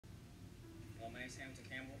name's Hamilton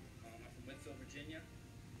Campbell. I'm from Whitfield, Virginia.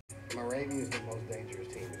 Moravian is the most dangerous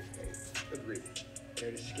team in the state. Agreed.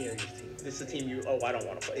 They're the scariest team. This is a team you, I don't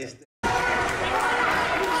want to play.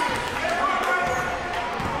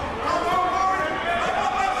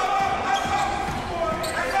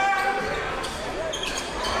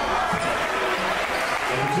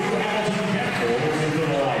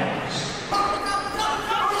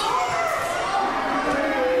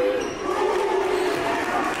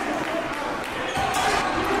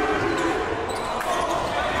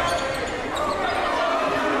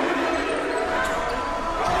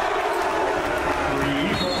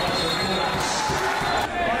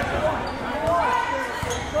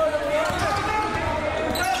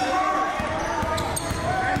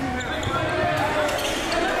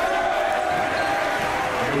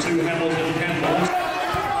 Hamilton Campbell.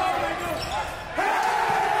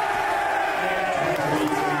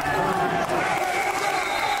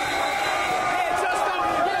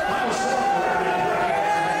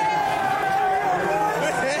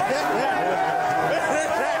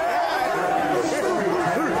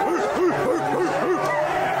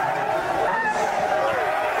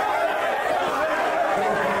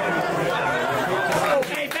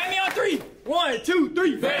 Hey, bat me on 3. 1, 2,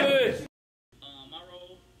 3, finish. My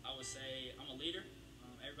role, I would say I'm a leader.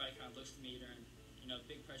 Everybody kind of looks to me during,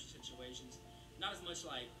 big pressure situations. Not as much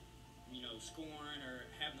like, scoring or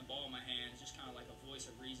having the ball in my hands, just kind of like a voice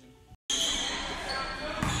of reason.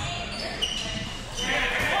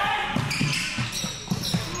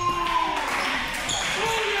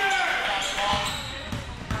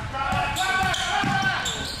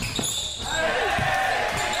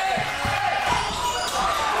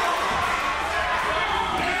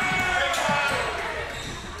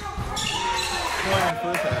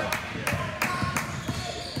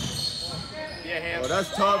 Oh,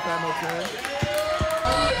 that's tough, Hamilton.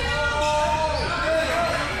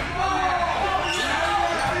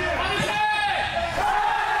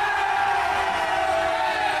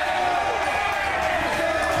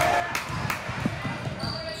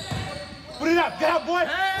 Put it up, get up, boy.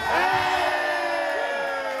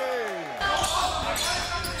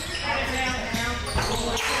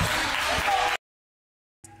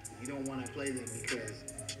 You don't want to play them because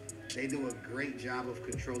they do a great job of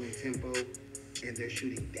controlling tempo and they're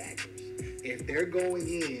shooting daggers. If they're going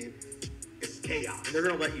in, it's chaos. They're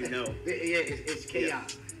going to let you know. Yeah, it's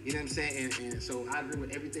chaos. Yeah. You know what I'm saying? And so I agree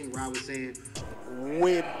with everything Rob was saying.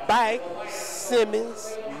 We're back.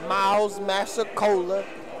 Simmons, Miles Massacola,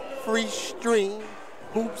 Free Stream,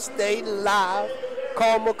 Hoop Stay Live,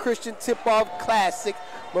 Carmel Christian Tip-Off Classic,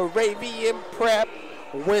 Moravian Prep,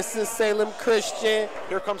 Winston-Salem Christian.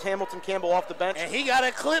 Here comes Hamilton Campbell off the bench. And he got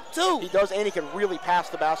a clip too. He does, and he can really pass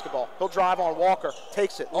the basketball. He'll drive on Walker,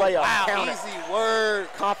 takes it, layup, wow, count easy it. word.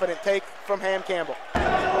 Confident take from Ham Campbell.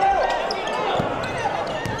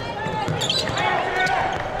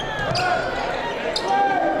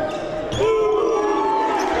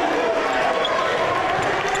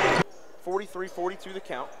 .43-42 the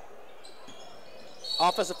count.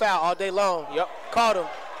 Offensive foul all day long. Yep. Caught him.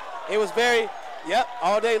 It was very,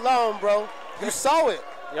 all day long, bro. You saw it.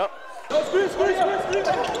 Yep.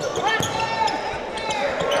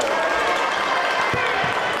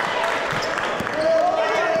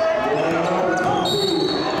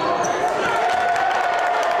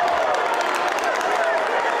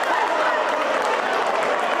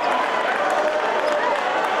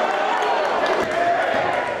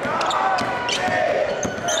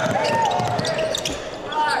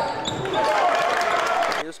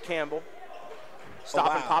 Here's Campbell.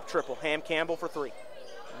 Stop and pop triple. Ham Campbell for 3.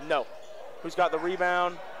 No. Who's got the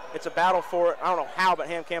rebound? It's a battle for it. I don't know how, but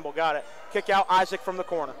Ham Campbell got it. Kick out Isaac from the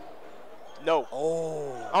corner. No.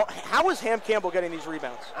 Oh. How is Ham Campbell getting these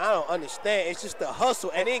rebounds? I don't understand. It's just the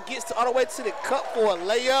hustle. And then gets all the way to the cup for a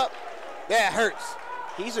layup. That hurts.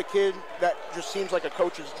 He's a kid that just seems like a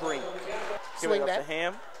coach's dream. Swing up that. to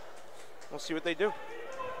Ham. We'll see what they do.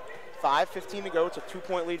 5:15 to go. It's a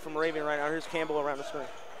 2-point lead from Moravian right now. Here's Campbell around the screen.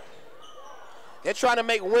 They're trying to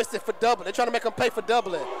make Winston for doubling. They're trying to make him pay for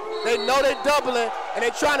doubling. They know they're doubling, and they're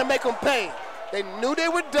trying to make him pay. They knew they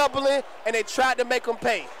were doubling, and they tried to make him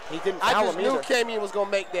pay. He didn't I foul just him knew either. Campbell was going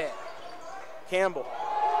to make that. Campbell.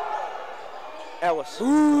 Ellis.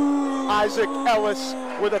 Ooh. Isaac Ellis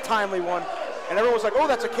with a timely one. And everyone was like, oh,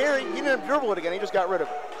 that's a carry. He didn't dribble it again. He just got rid of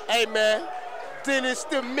it. Hey, man. Dennis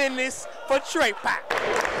the Menace for Trey Pack.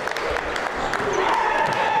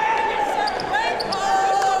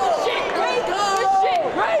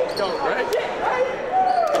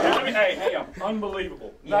 Hey,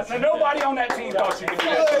 unbelievable. Nobody on that team thought you could do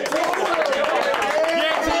that.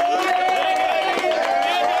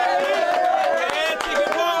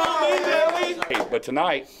 But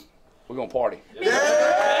tonight, we're going to party. Hey,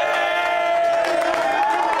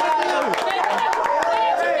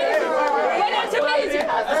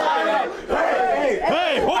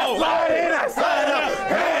 whoa! I slide in, I slide up.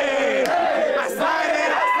 Hey, I slide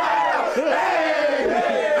in, I slide up.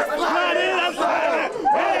 Hey, I slide in, I slide up.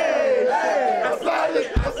 Hey, I slide in,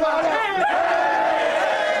 I slide up.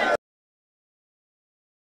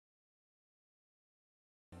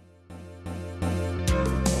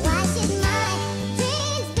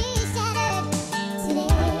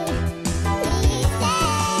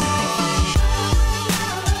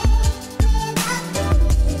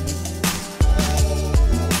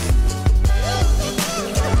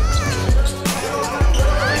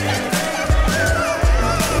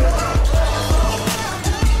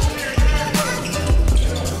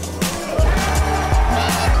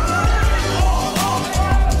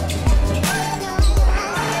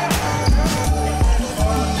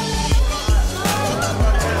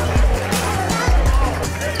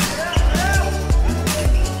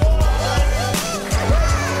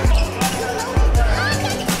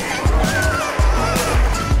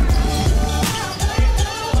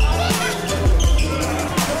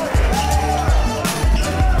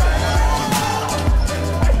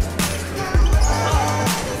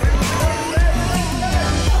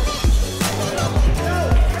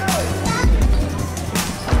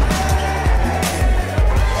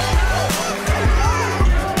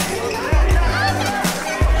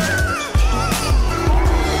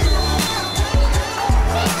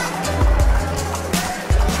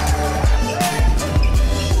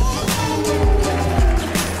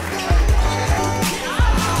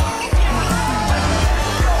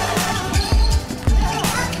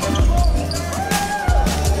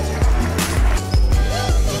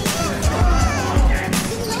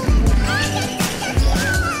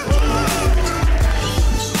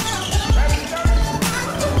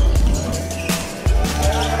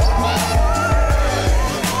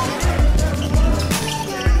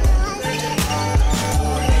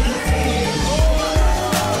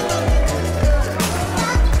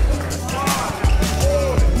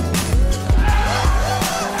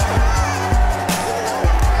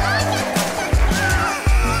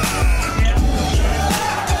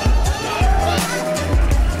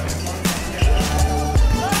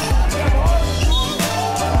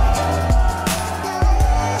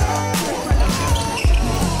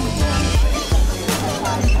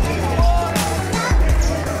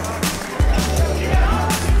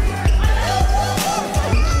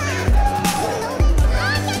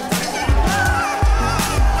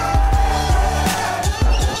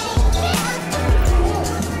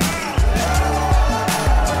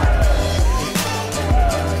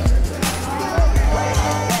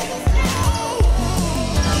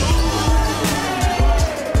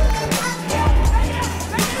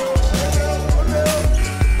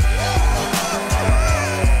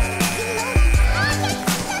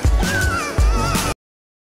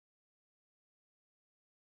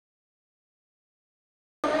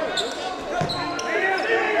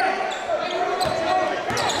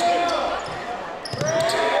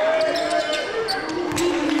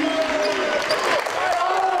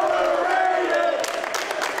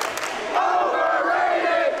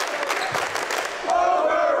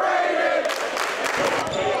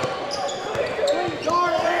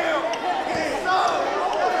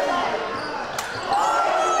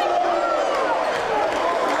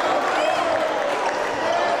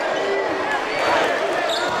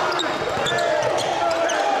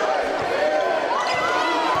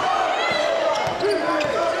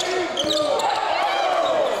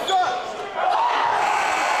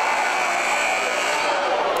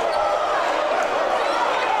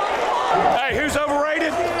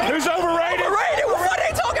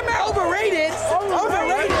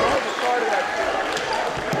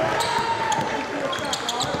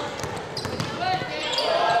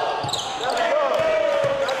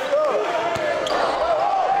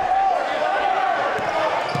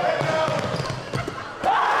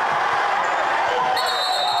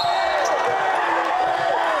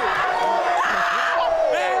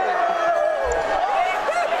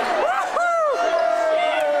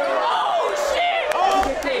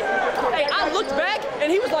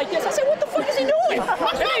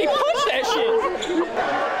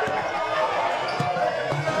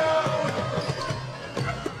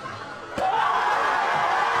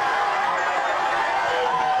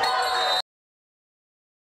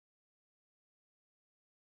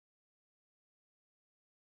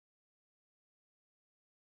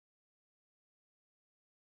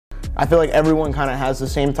 I feel like everyone kind of has the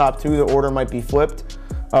same top two. The order might be flipped.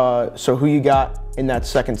 So who you got in that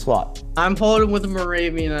second slot. I'm holding with the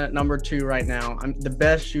Moravian at number 2 right now. I'm the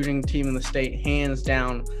best shooting team in the state, hands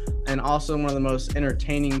down, and also one of the most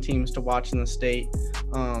entertaining teams to watch in the state.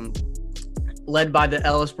 Led by the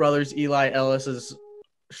Ellis brothers. Eli Ellis is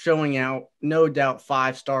showing out, no doubt,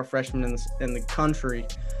 5-star freshman in the country,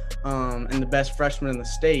 and the best freshman in the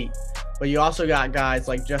state. But you also got guys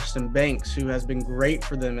like Justin Banks, who has been great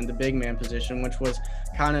for them in the big man position, which was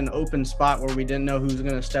kind of an open spot where we didn't know who was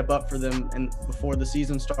going to step up for them and before the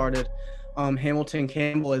season started. Hamilton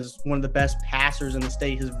Campbell is one of the best passers in the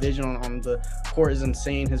state. His vision on the court is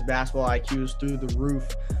insane. His basketball IQ is through the roof.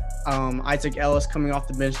 Isaac Ellis coming off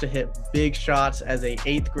the bench to hit big shots as a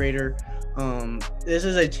 8th grader. This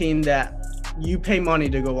is a team that you pay money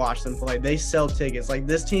to go watch them play. They sell tickets. Like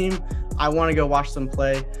this team, I want to go watch them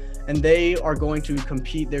play, and they are going to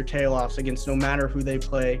compete their tail off against no matter who they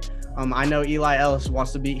play. I know Eli Ellis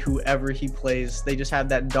wants to beat whoever he plays. They just have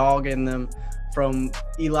that dog in them from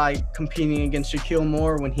Eli competing against Shaquille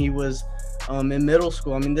Moore when he was in middle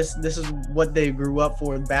school. I mean, this is what they grew up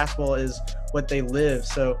for. Basketball is what they live.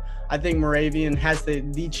 So I think Moravian has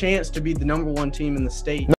the chance to be the #1 team in the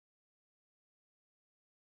state.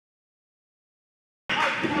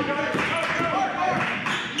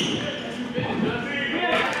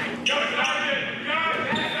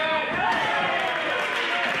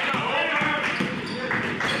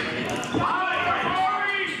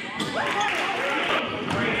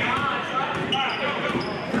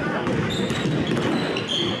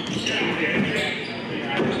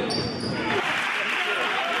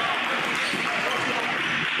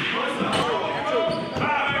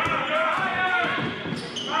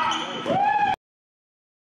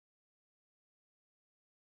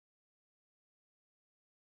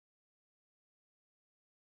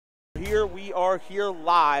 Here we are here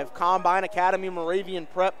live. Combine Academy Moravian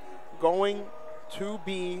Prep going to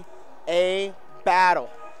be a battle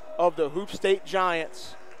of the Hoop State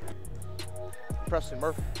Giants. Preston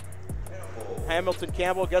Murphy. Hamilton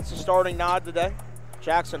Campbell gets the starting nod today.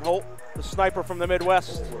 Jackson Holt, the sniper from the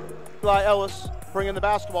Midwest. Eli Ellis bringing the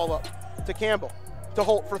basketball up to Campbell, to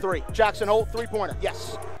Holt for 3. Jackson Holt, 3-pointer,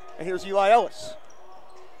 yes. And here's Eli Ellis,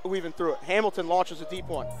 weaving through it. Hamilton launches a deep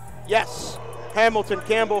one, yes. Hamilton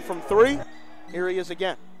Campbell from 3. Here he is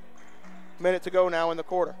again. Minute to go now in the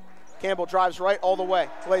quarter. Campbell drives right all the way,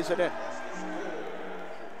 lays it in.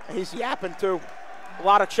 And he's yapping too. A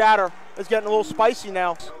lot of chatter. It's getting a little spicy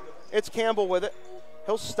now. It's Campbell with it.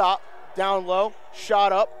 He'll stop, down low,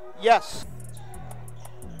 shot up, yes.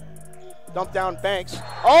 Dump down Banks.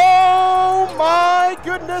 Oh my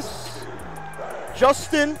goodness!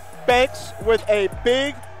 Justin Banks with a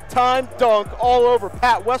big time dunk all over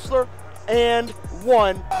Pat Wessler. And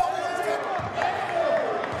 1.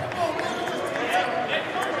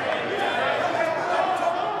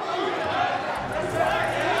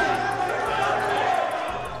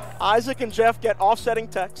 Isaac and Jeff get offsetting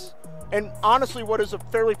texts, and honestly what is a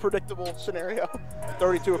fairly predictable scenario.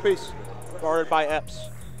 32 apiece, guarded by Epps.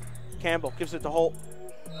 Campbell gives it to Holt.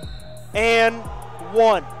 And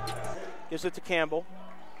 1. Gives it to Campbell.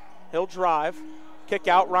 He'll drive, kick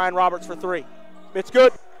out, Ryan Roberts for 3. It's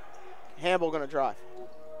good. Campbell going to drive.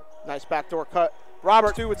 Nice backdoor cut.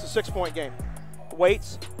 Roberts, 2, it's a 6-point game.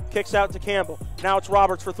 Waits, kicks out to Campbell. Now it's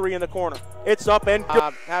Roberts for 3 in the corner. It's up and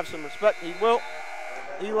good. Have some respect. He will.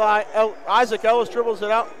 Isaac Ellis dribbles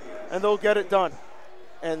it out, and they'll get it done.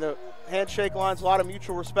 And the handshake lines, a lot of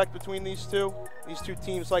mutual respect between these two. These two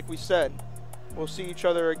teams, like we said, will see each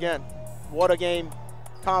other again. What a game.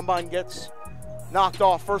 Combine gets knocked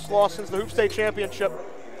off. First loss since the Hoop State Championship.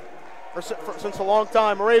 Since a long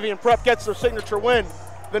time. Moravian Prep gets their signature win.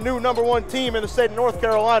 The new #1 team in the state of North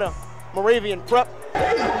Carolina, Moravian Prep.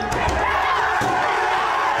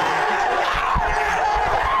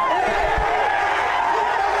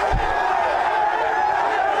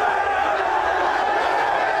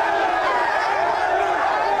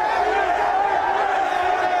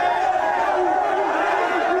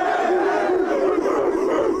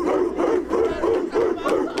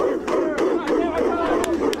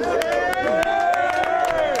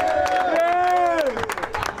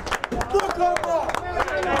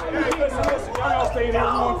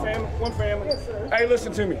 One family. Hey,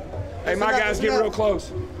 listen to me. Hey, my guys get real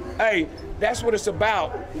close. Hey, that's what it's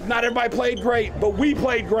about. Not everybody played great, but we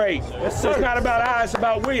played great. It's not about I, it's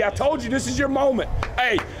about we. I told you this is your moment.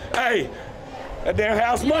 Hey, that damn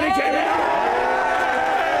house money came out.